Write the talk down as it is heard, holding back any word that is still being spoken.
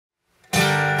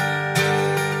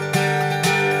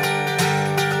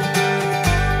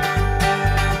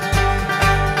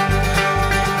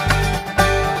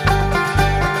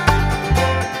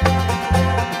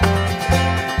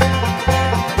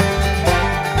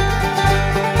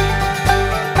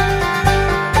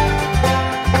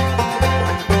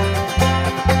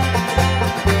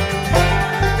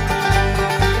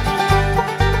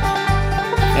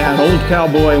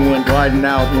cowboy went riding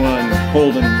out one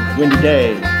cold and windy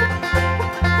day.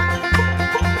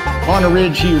 On a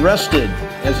ridge he rested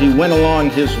as he went along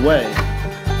his way.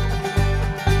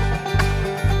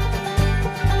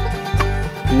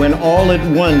 When all at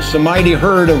once a mighty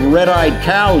herd of red-eyed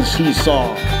cows he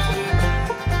saw,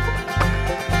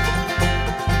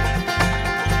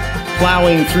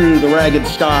 plowing through the ragged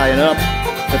sky and up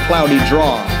the cloudy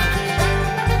draw.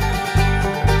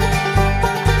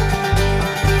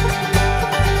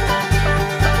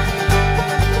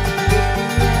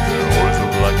 Their horns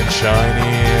were black and shiny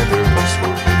and their hoofs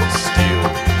were made of steel.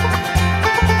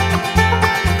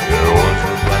 Their horns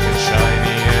were black and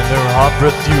shiny and their hot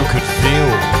breath you could feel.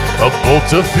 A bolt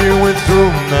of fear went through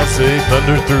them as they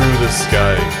thundered through the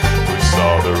sky. We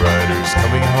saw the riders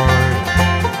coming hard,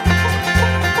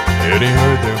 and he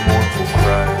heard their mournful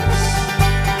cries.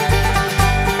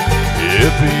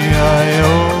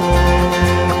 Yippee-i-oh,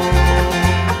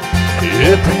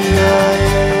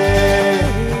 yippee-i-yay.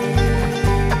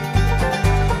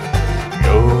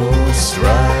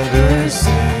 Ghostriders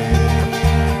in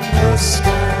the sky.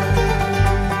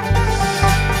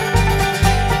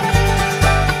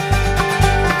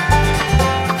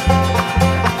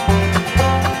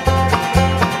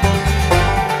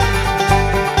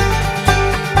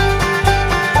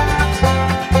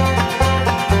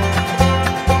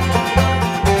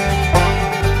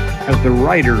 As the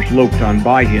riders loped on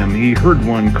by him, he heard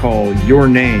one call your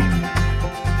name.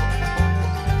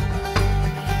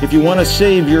 If you want to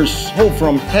save your soul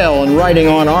from hell and riding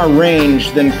on our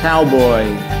range, then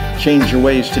cowboy, change your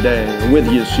ways today. With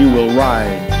us you will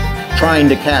ride, trying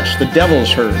to catch the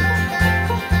devil's herd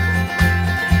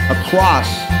across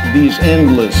these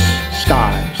endless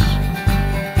skies.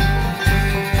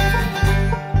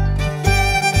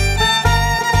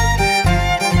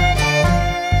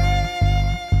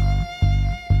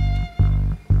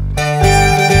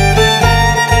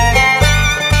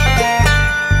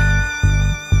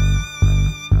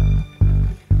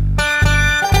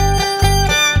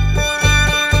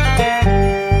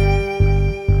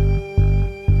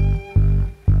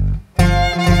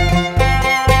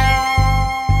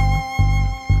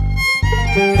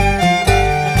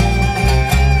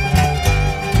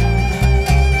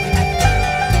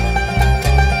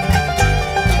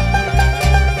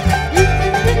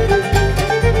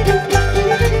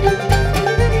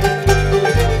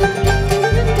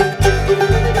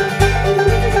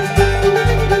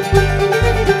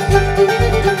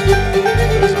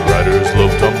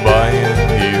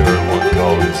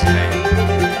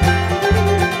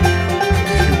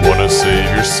 Save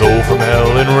your soul from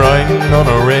hell and riding on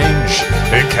a range.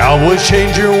 And cowboy,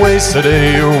 change your ways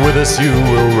today, or with us you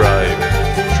will ride,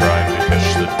 trying to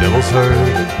catch the devil's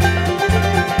herd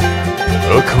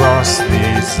across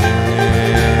these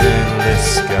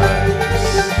endless skies.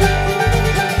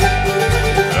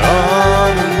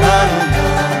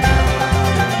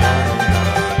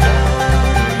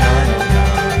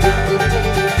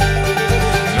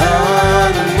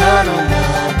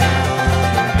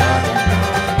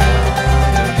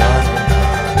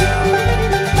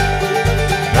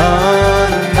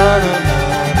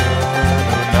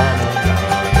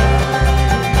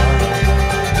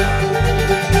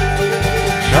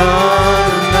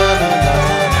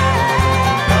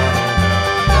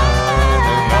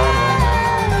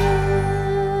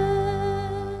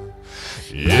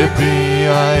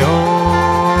 Yippee-i-oh,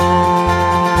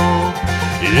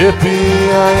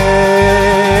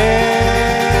 yippee-i-yay.